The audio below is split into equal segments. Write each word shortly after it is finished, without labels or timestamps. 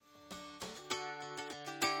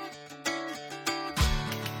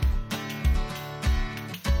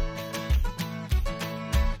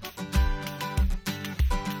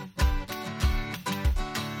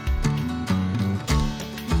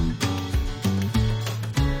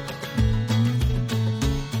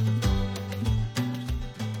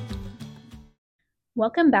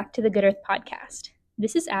Welcome back to the Good Earth Podcast.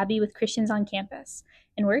 This is Abby with Christians on Campus,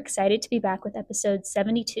 and we're excited to be back with episode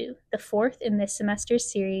 72, the fourth in this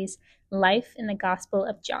semester's series, Life in the Gospel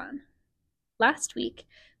of John. Last week,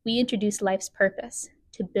 we introduced life's purpose,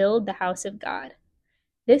 to build the house of God.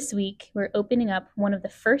 This week, we're opening up one of the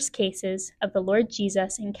first cases of the Lord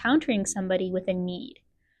Jesus encountering somebody with a need.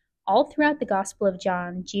 All throughout the Gospel of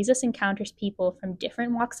John, Jesus encounters people from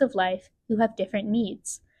different walks of life who have different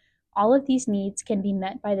needs. All of these needs can be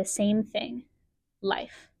met by the same thing,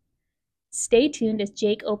 life. Stay tuned as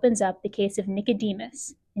Jake opens up the case of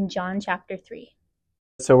Nicodemus in John chapter 3.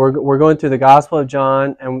 So we're going through the Gospel of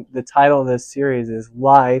John, and the title of this series is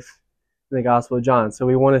Life in the Gospel of John. So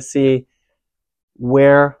we want to see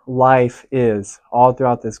where life is all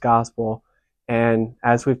throughout this Gospel. And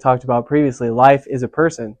as we've talked about previously, life is a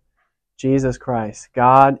person, Jesus Christ.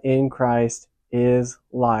 God in Christ is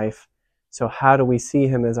life. So how do we see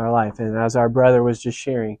Him as our life? And as our brother was just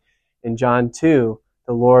sharing, in John 2,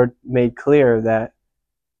 the Lord made clear that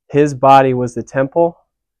His body was the temple,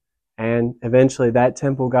 and eventually that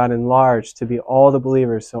temple got enlarged to be all the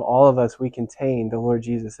believers. So all of us, we contain the Lord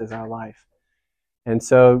Jesus as our life. And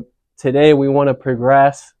so today we want to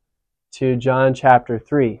progress to John chapter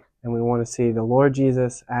 3, and we want to see the Lord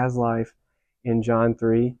Jesus as life in John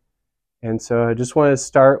 3. And so I just want to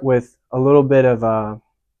start with a little bit of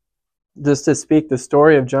just to speak the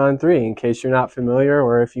story of John 3, in case you're not familiar,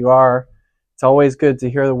 or if you are, it's always good to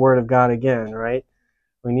hear the Word of God again, right?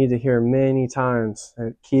 We need to hear many times.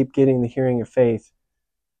 Keep getting the hearing of faith.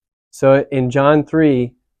 So in John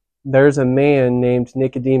 3, there's a man named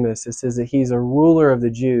Nicodemus. It says that he's a ruler of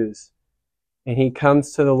the Jews. And he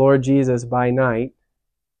comes to the Lord Jesus by night,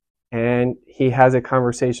 and he has a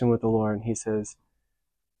conversation with the Lord. And he says,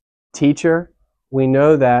 "Teacher, we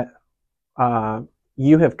know that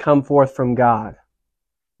you have come forth from God,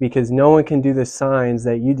 because no one can do the signs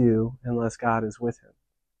that you do unless God is with him."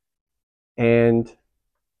 And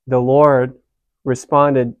the Lord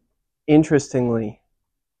responded interestingly.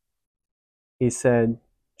 He said,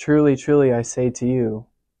 "Truly, truly, I say to you,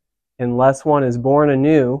 unless one is born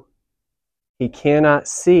anew, he cannot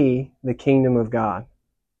see the kingdom of God."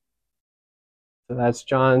 So that's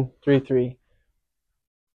John 3:3.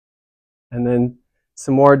 And then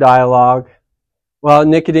some more dialogue. Well,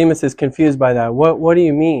 Nicodemus is confused by that. What do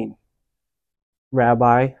you mean,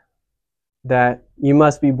 Rabbi, that you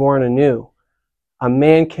must be born anew? A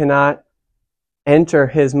man cannot enter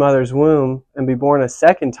his mother's womb and be born a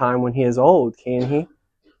second time when he is old, can he?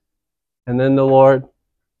 And then the Lord,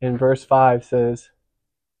 in verse 5, says,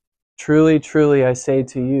 "Truly, truly, I say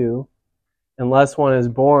to you, unless one is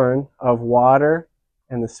born of water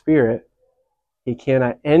and the Spirit, he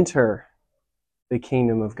cannot enter the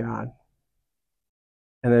kingdom of God."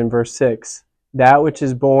 And then verse 6, "That which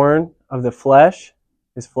is born of the flesh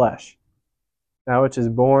is flesh. That which is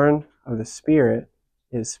born of the Spirit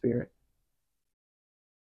is spirit."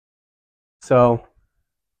 So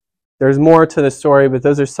there's more to the story, but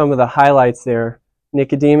those are some of the highlights there.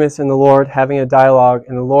 Nicodemus and the Lord having a dialogue,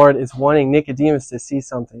 and the Lord is wanting Nicodemus to see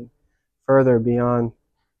something further beyond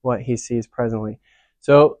what he sees presently.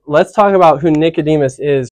 So let's talk about who Nicodemus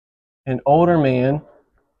is. An older man,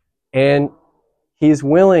 and he's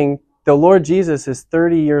willing. The Lord Jesus is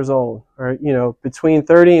 30 years old, or between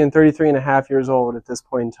 30 and 33 and a half years old at this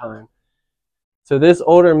point in time. So this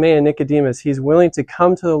older man, Nicodemus, he's willing to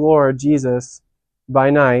come to the Lord Jesus by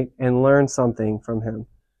night and learn something from him.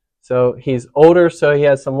 So he's older, so he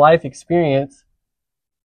has some life experience,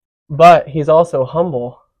 but he's also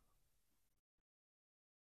humble.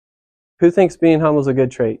 Who thinks being humble is a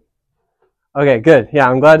good trait? Okay, good. Yeah,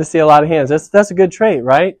 I'm glad to see a lot of hands. That's a good trait,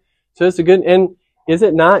 right? So it's a good, and is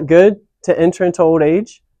it not good to enter into old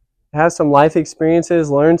age? Have some life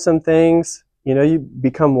experiences, learn some things. You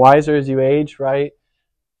become wiser as you age, right?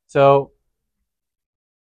 So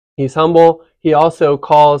he's humble. He also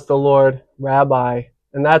calls the Lord Rabbi,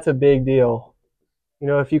 and that's a big deal.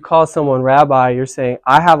 If you call someone Rabbi, you're saying,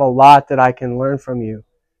 I have a lot that I can learn from you.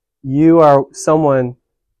 You are someone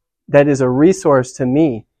that is a resource to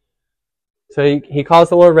me. So he calls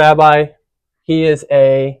the Lord Rabbi. He is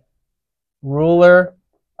a ruler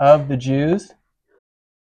of the Jews.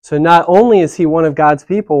 So not only is he one of God's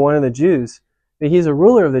people, one of the Jews, but he's a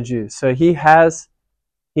ruler of the Jews. So he has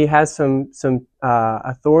some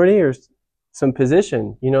authority or some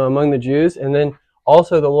position, among the Jews. And then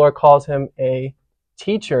also the Lord calls him a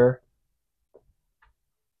teacher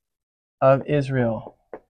of Israel.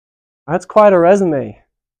 That's quite a resume.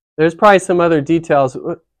 There's probably some other details.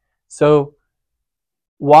 So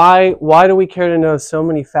why do we care to know so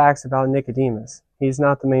many facts about Nicodemus? He's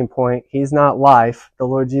not the main point. He's not life. The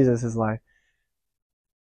Lord Jesus is life.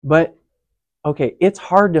 But, okay, it's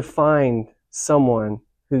hard to find someone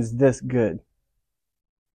who's this good.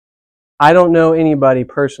 I don't know anybody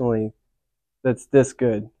personally that's this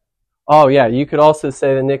good. Oh yeah, you could also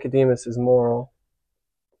say that Nicodemus is moral.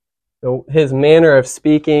 His manner of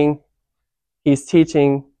speaking, he's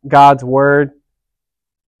teaching God's word.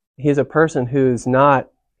 He's a person he's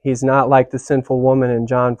not like the sinful woman in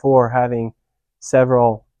John 4 having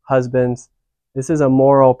several husbands. This is a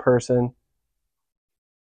moral person.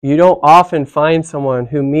 You don't often find someone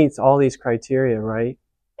who meets all these criteria, right?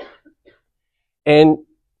 And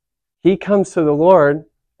he comes to the Lord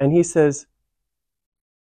and he says,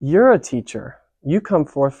 "You're a teacher. You come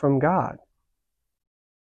forth from God.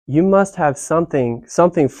 You must have something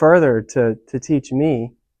further to teach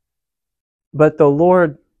me." But the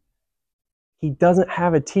Lord, he doesn't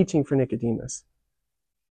have a teaching for Nicodemus.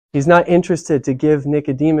 He's not interested to give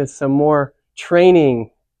Nicodemus some more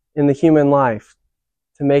training in the human life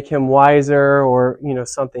to make him wiser or,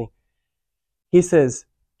 something. He says,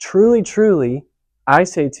 "Truly, truly, I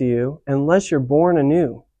say to you, unless you're born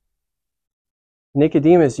anew."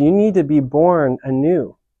 Nicodemus, you need to be born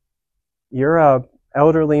anew. You're an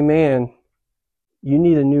elderly man. You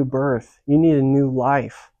need a new birth. You need a new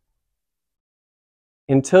life.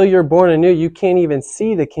 Until you're born anew, you can't even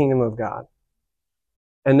see the kingdom of God.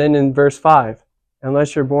 And then in verse 5,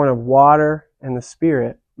 unless you're born of water and the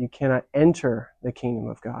Spirit, you cannot enter the kingdom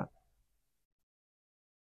of God.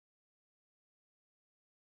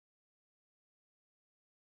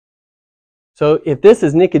 So if this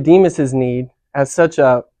is Nicodemus's need as such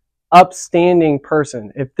a upstanding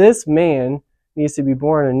person, if this man needs to be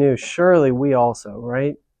born anew, surely we also,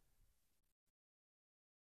 right?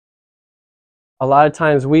 A lot of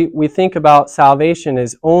times we think about salvation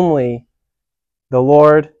as only the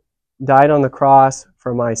Lord died on the cross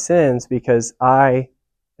for my sins because I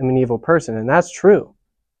am an evil person. And that's true.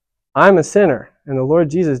 I'm a sinner, and the Lord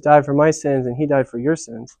Jesus died for my sins, and He died for your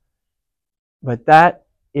sins. But that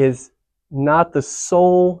is not the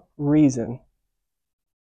sole reason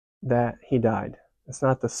that He died. It's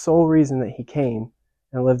not the sole reason that He came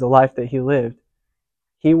and lived the life that He lived.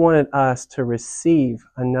 He wanted us to receive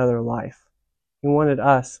another life. He wanted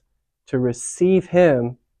us to receive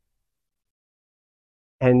Him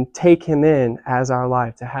and take Him in as our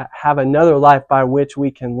life, to have another life by which we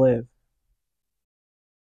can live.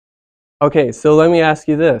 Okay, so let me ask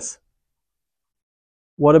you this.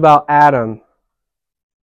 What about Adam?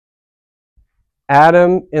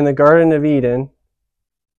 Adam in the Garden of Eden,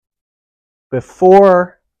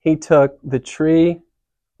 before he took the tree,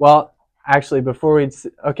 well, actually,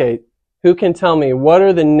 who can tell me what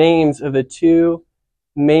are the names of the two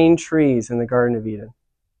main trees in the Garden of Eden?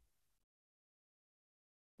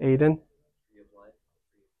 Aiden?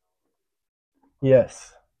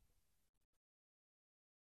 Yes.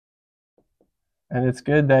 And it's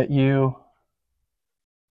good that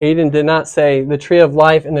Aiden did not say the tree of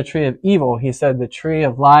life and the tree of evil. He said the tree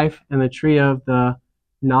of life and the tree of the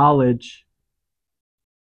knowledge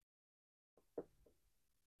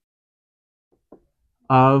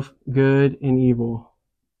of good and evil.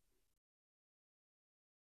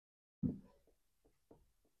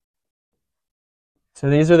 So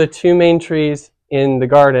these are the two main trees in the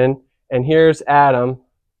garden, and here's Adam.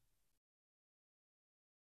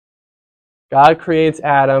 God creates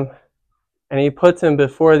Adam, and He puts him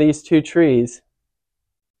before these two trees.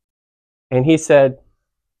 And He said,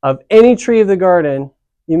 "Of any tree of the garden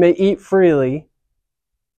you may eat freely,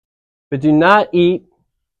 but do not eat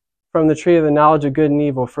from the tree of the knowledge of good and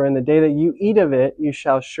evil, for in the day that you eat of it, you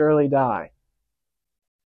shall surely die."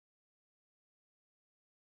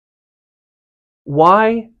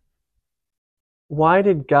 Why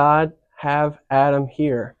did God have Adam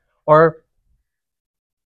here?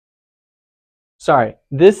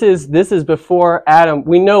 This is before Adam.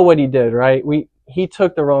 We know what he did, right? He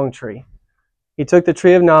took the wrong tree. He took the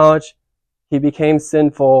tree of knowledge. He became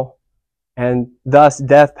sinful, and thus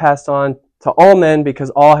death passed on to all men because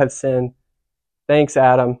all have sinned. Thanks,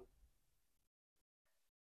 Adam.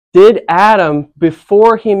 Did Adam,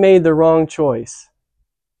 before he made the wrong choice,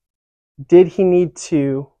 did he need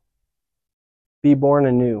to be born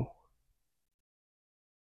anew?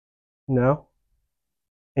 No?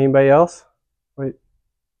 Anybody else? Wait.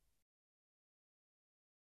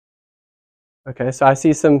 Okay, so I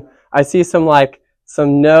see some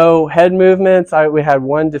no head movements. We had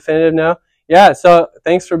one definitive no. Yeah, so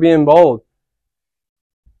thanks for being bold.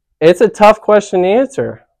 It's a tough question to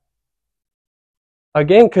answer.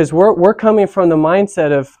 Again, because we're coming from the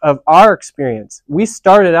mindset of our experience. We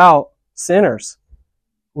started out sinners.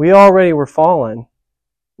 We already were fallen.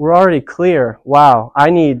 we're already clear. Wow, I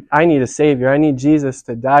need a Savior. I need Jesus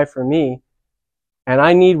to die for me. And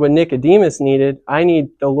I need what Nicodemus needed. I need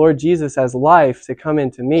the Lord Jesus as life to come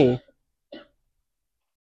into me.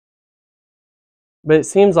 But it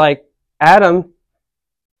seems like Adam,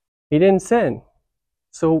 he didn't sin.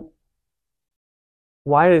 So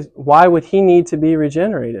why would he need to be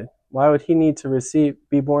regenerated? Why would he need to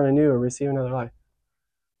be born anew or receive another life?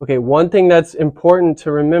 Okay, one thing that's important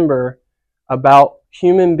to remember about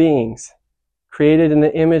human beings created in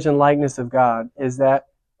the image and likeness of God is that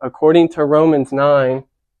according to Romans 9,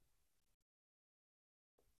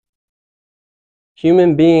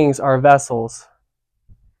 human beings are vessels.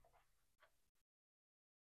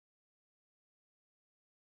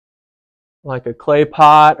 Like a clay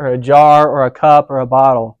pot or a jar or a cup or a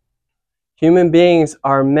bottle. Human beings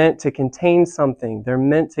are meant to contain something. They're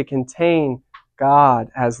meant to contain God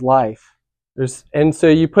as life. And so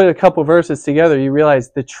you put a couple verses together, you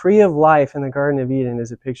realize the tree of life in the Garden of Eden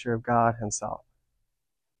is a picture of God himself.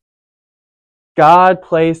 God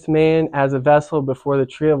placed man as a vessel before the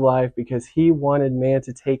tree of life because he wanted man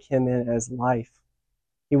to take him in as life.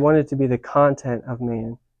 He wanted to be the content of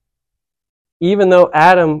man. Even though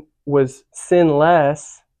Adam was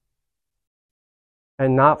sinless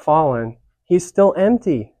and not fallen, he's still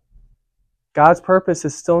empty. God's purpose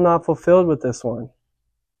is still not fulfilled with this one.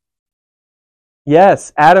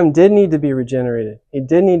 Yes, Adam did need to be regenerated. He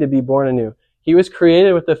did need to be born anew. He was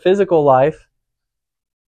created with a physical life,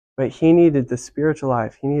 but he needed the spiritual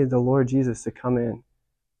life. He needed the Lord Jesus to come in.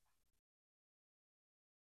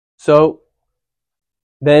 So,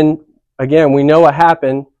 then, again, we know what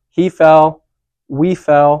happened. He fell. We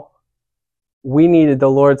fell. We needed the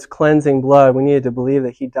Lord's cleansing blood. We needed to believe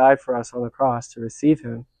that he died for us on the cross to receive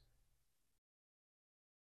him.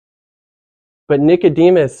 But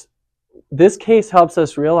Nicodemus, this case helps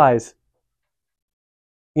us realize,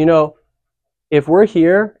 if we're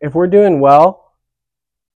here, if we're doing well,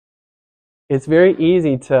 it's very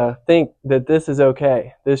easy to think that this is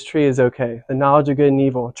okay. This tree is okay. The knowledge of good and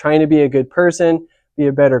evil. Trying to be a good person, be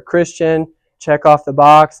a better Christian, check off the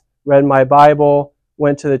box, read my Bible,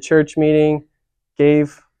 went to the church meeting,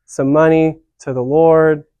 gave some money to the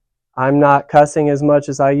Lord. I'm not cussing as much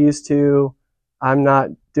as I used to. I'm not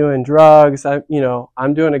doing drugs. I'm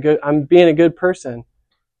being a good person.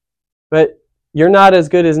 But you're not as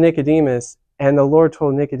good as Nicodemus. And the Lord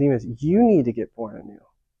told Nicodemus, you need to get born anew.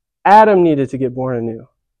 Adam needed to get born anew.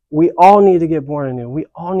 We all need to get born anew. We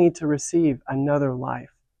all need to receive another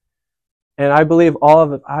life. And I believe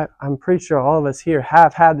I'm pretty sure all of us here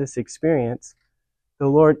have had this experience. The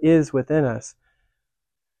Lord is within us.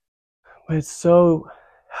 But it's so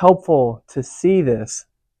helpful to see this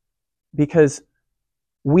because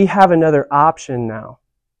we have another option now.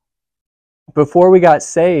 Before we got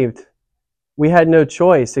saved, we had no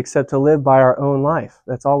choice except to live by our own life.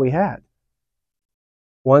 That's all we had.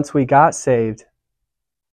 Once we got saved,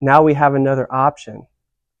 now we have another option.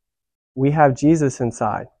 We have Jesus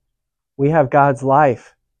inside. We have God's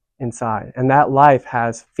life inside. And that life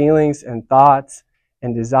has feelings and thoughts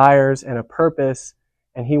and desires and a purpose,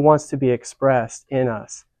 and he wants to be expressed in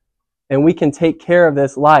us. And we can take care of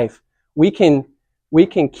this life. We can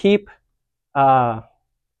keep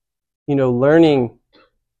learning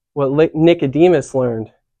what Nicodemus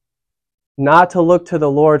learned. Not to look to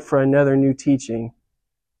the Lord for another new teaching.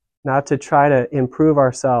 Not to try to improve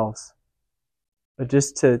ourselves. But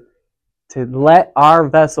just to let our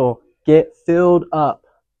vessel get filled up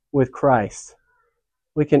with Christ.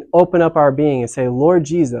 We can open up our being and say, Lord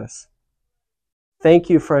Jesus, thank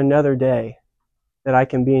you for another day that I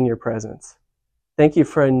can be in your presence. Thank you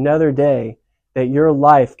for another day that your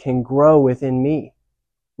life can grow within me.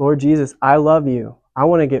 Lord Jesus, I love you. I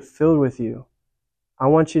want to get filled with you. I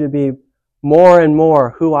want you to be more and more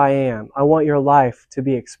who I am. I want your life to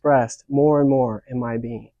be expressed more and more in my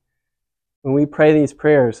being. When we pray these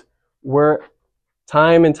prayers, we're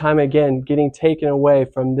time and time again getting taken away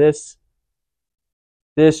from this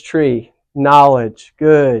tree, knowledge,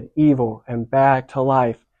 good, evil, and back to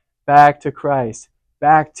life, back to Christ,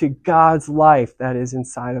 back to God's life that is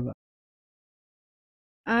inside of us.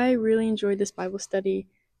 I really enjoyed this Bible study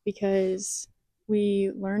because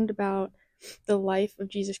we learned about the life of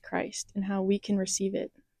Jesus Christ and how we can receive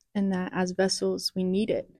it, and that as vessels we need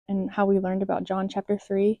it, and how we learned about John chapter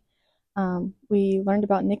 3. We learned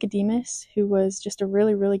about Nicodemus, who was just a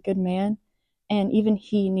really, really good man, and even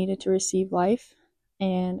he needed to receive life.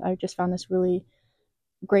 And I just found this really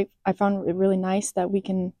great. I found it really nice that we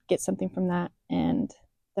can get something from that, and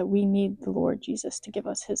that we need the Lord Jesus to give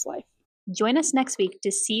us his life. Join us next week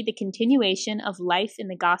to see the continuation of life in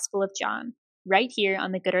the Gospel of John, right here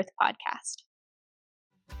on the Good Earth Podcast.